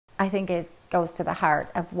I think it goes to the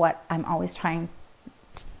heart of what I'm always trying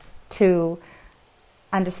to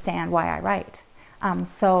understand why I write.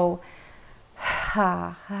 So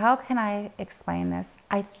how can I explain this?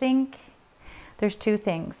 I think there's two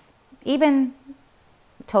things. Even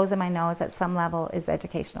toes in my nose at some level is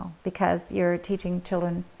educational, because you're teaching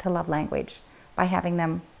children to love language by having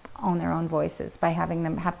them own their own voices, by having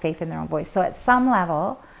them have faith in their own voice. So at some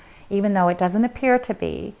level, even though it doesn't appear to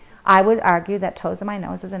be, I would argue that Toes in My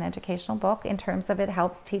Nose is an educational book in terms of it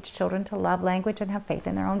helps teach children to love language and have faith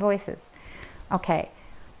in their own voices. Okay,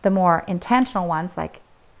 the more intentional ones, like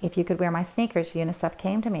If You Could Wear My Sneakers, UNICEF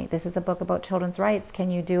came to me. This is a book about children's rights.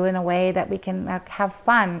 Can you do in a way that we can have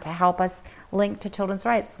fun to help us link to children's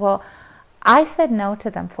rights? Well, I said no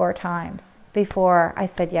to them 4 times before I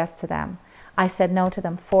said yes to them. I said no to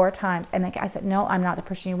them 4 times. And I said, no, I'm not the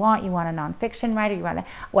person you want. You want a nonfiction writer. You want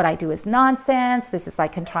what I do is nonsense. This is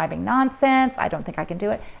like contriving nonsense. I don't think I can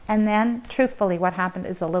do it. And then, truthfully, what happened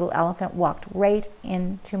is the little elephant walked right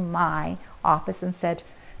into my office and said,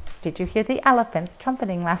 did you hear the elephants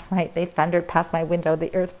trumpeting last night? They thundered past my window.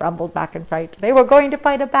 The earth rumbled back in fright. They were going to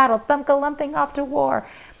fight a battle, thump-a-lumping off to war.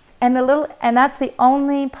 And that's the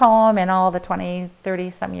only poem in all the 20,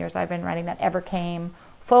 30 some years I've been writing that ever came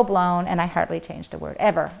full blown, and I hardly changed a word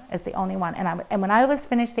ever. It's the only one. And when I was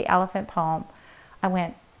finished the elephant poem, I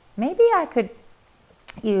went, maybe I could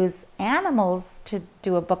use animals to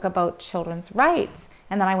do a book about children's rights.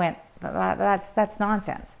 And then I went, that's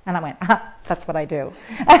nonsense. And I went, that's what I do.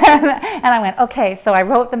 And I went, okay. So I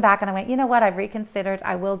wrote them back and I went, you know what? I've reconsidered.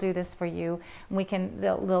 I will do this for you. We can.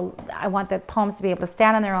 I want the poems to be able to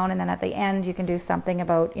stand on their own, and then at the end you can do something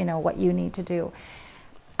about what you need to do.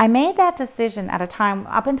 I made that decision at a time,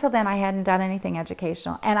 up until then I hadn't done anything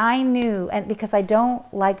educational, and I knew, and because I don't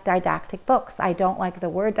like didactic books, I don't like the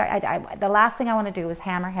word, the last thing I want to do is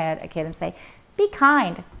hammerhead a kid and say, be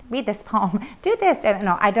kind, read this poem, do this. And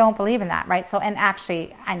no, I don't believe in that, right? So, and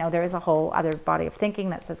actually, I know there is a whole other body of thinking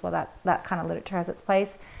that says, well, that kind of literature has its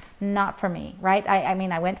place. Not for me, right? I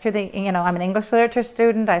mean, I went through I'm an English literature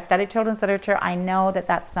student. I studied children's literature. I know that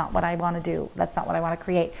that's not what I want to do. That's not what I want to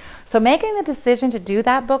create. So making the decision to do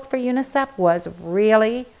that book for UNICEF was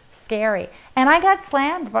really scary. And I got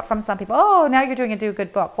slammed from some people. Oh, now you're doing a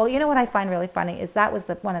do-good book. Well, you know what I find really funny is that was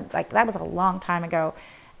that was a long time ago.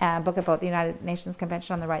 A book about the United Nations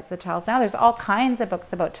Convention on the Rights of the Child. Now there's all kinds of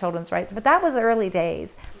books about children's rights, but that was early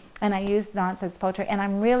days. And I used nonsense poetry, and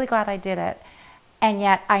I'm really glad I did it. And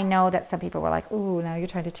yet I know that some people were like, ooh, now you're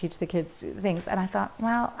trying to teach the kids things. And I thought,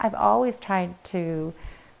 well, I've always tried to,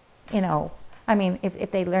 I mean,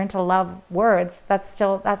 if they learn to love words, that's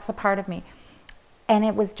a part of me. And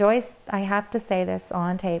it was Joyce, I have to say this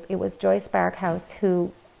on tape, it was Joyce Barkhouse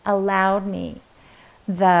who allowed me,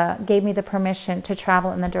 gave me the permission to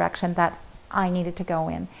travel in the direction that I needed to go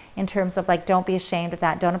in terms of like, don't be ashamed of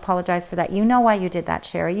that. Don't apologize for that. You know why you did that,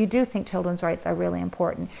 Sheree. You do think children's rights are really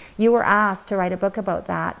important. You were asked to write a book about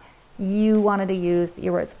that. You wanted to use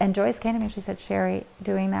your words. And Joyce came to me and she said, Sheree,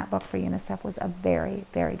 doing that book for UNICEF was a very,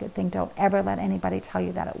 very good thing. Don't ever let anybody tell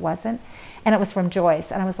you that it wasn't. And it was from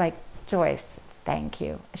Joyce. And I was like, Joyce, thank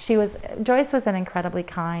you. Joyce was an incredibly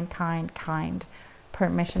kind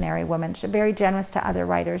missionary woman. She's very generous to other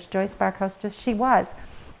writers. Joyce Barkhouse, she was.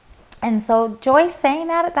 And so Joyce saying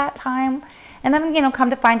that at that time, and then, come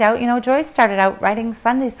to find out, Joyce started out writing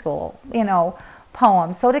Sunday school,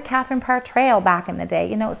 poems. So did Catherine Parr Traill back in the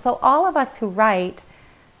day, So all of us who write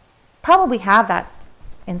probably have that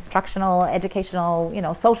instructional, educational,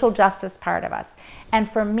 social justice part of us. And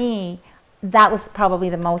for me, that was probably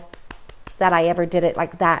the most that I ever did it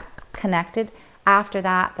like that, connected. After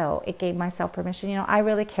that, though, it gave myself permission. I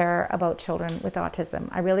really care about children with autism.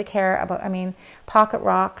 I really care about, Pocket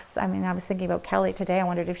Rocks. I was thinking about Kelly today. I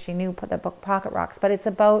wondered if she knew the book Pocket Rocks. But it's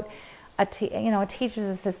about a teacher's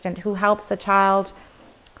assistant who helps a child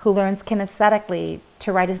who learns kinesthetically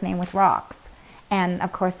to write his name with rocks. And,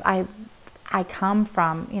 of course, I come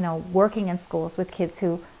from, working in schools with kids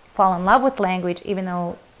who fall in love with language, even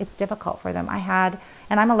though it's difficult for them. I had,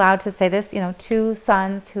 and I'm allowed to say this, 2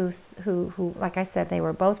 sons who, like I said, they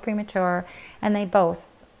were both premature, and they both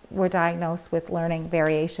were diagnosed with learning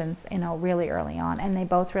variations, really early on, and they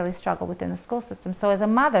both really struggle within the school system. So as a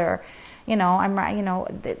mother, they're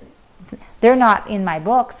not in my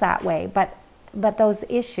books that way, but those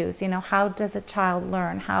issues, how does a child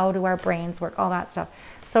learn? How do our brains work? All that stuff.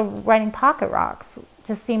 So writing Pocket Rocks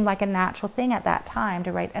just seemed like a natural thing at that time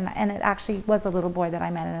to write. And it actually was a little boy that I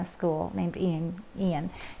met in a school named Ian.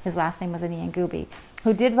 His last name was Ian Gooby.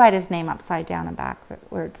 who did write his name upside down and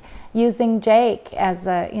backwards, using Jake as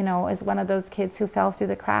a, as one of those kids who fell through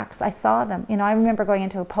the cracks. I saw them. I remember going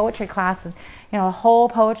into a poetry class, and a whole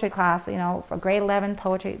poetry class, for grade 11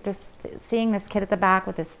 poetry, just seeing this kid at the back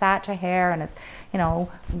with his thatch of hair and his,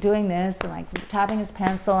 doing this and like tapping his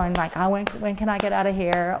pencil and like, oh, when can I get out of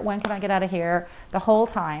here? When can I get out of here? The whole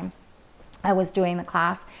time I was doing the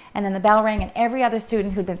class, and then the bell rang, and every other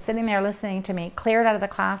student who'd been sitting there listening to me cleared out of the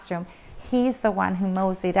classroom. He's the one who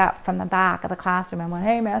moseyed up from the back of the classroom and went,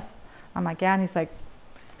 "Hey, miss." I'm like, "Yeah." And he's like,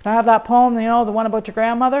 "Can I have that poem, the one about your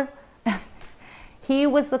grandmother?" He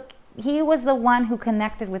was the one who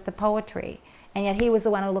connected with the poetry, and yet he was the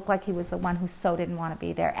one who looked like he was the one who so didn't want to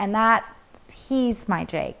be there. And he's my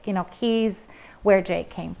Jake. He's where Jake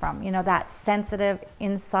came from. That sensitive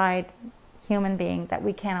inside human being that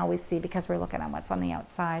we can't always see because we're looking at what's on the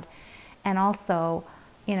outside. And also,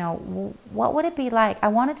 what would it be like? I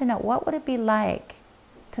wanted to know, what would it be like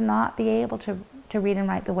to not be able to read and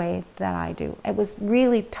write the way that I do? It was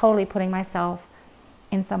really totally putting myself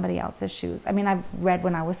in somebody else's shoes. I mean, I've read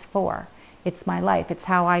when I was 4. It's my life. It's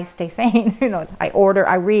how I stay sane.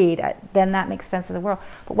 I read, then that makes sense of the world.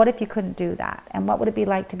 But what if you couldn't do that? And what would it be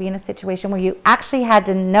like to be in a situation where you actually had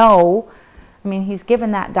to know? I mean, he's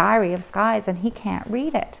given that diary of skies and he can't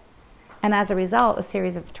read it. And as a result, a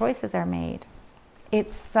series of choices are made.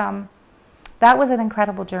 That was an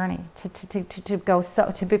incredible journey to go,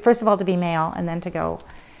 first of all, to be male, and then to go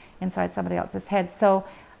inside somebody else's head. So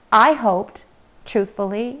I hoped,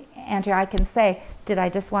 truthfully, Andrea, I can say, did I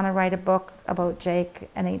just want to write a book about Jake,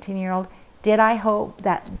 an 18-year-old? Did I hope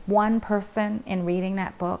that one person in reading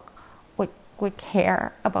that book would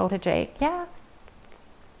care about a Jake? Yeah.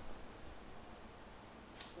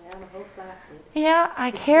 Yeah,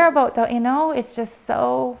 I care about that, it's just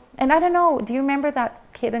so, and I don't know, do you remember that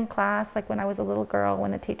kid in class, like when I was a little girl,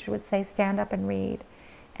 when the teacher would say, "Stand up and read,"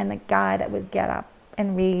 and the guy that would get up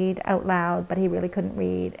and read out loud, but he really couldn't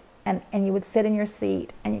read, and you would sit in your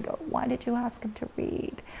seat and you go, "Why did you ask him to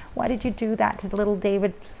read? Why did you do that to little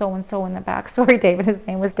David so-and-so in the back?" Sorry, David, his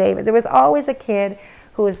name was David. There was always a kid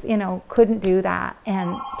who was, couldn't do that,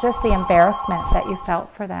 and just the embarrassment that you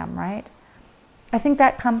felt for them, right? I think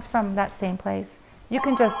that comes from that same place. You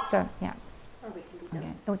can just, yeah. Or we can be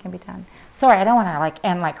done. Okay, we can be done. Sorry, I don't want to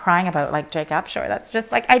end crying about Jake Upshur. That's just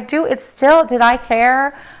I do. It's still. Did I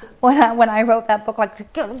care when I wrote that book?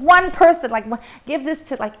 One person, give this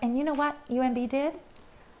to and you know what UMB did?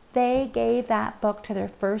 They gave that book to their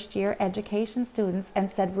first year education students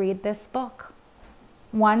and said, "Read this book."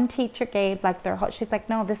 One teacher gave their whole. She's like,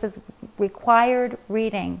 "No, this is required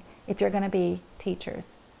reading if you're going to be teachers."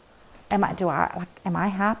 Am I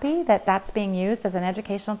happy that that's being used as an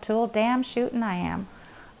educational tool? Damn shooting I am.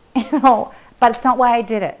 But it's not why I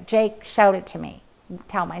did it. Jake shouted to me,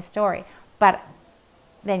 "Tell my story." But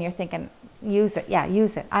then you're thinking, use it. Yeah,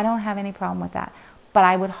 use it. I don't have any problem with that. But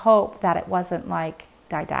I would hope that it wasn't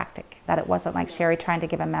didactic, that it wasn't like Sheree trying to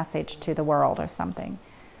give a message to the world or something.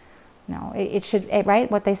 No, it should,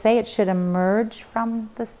 right? What they say, it should emerge from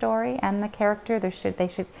the story and the character. They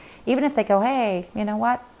should, even if they go, "Hey, you know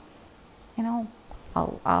what?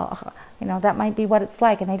 That might be what it's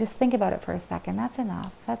like," and they just think about it for a second. That's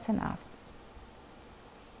enough. That's enough.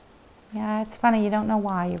 Yeah, it's funny. You don't know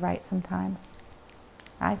why you write sometimes.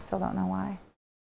 I still don't know why.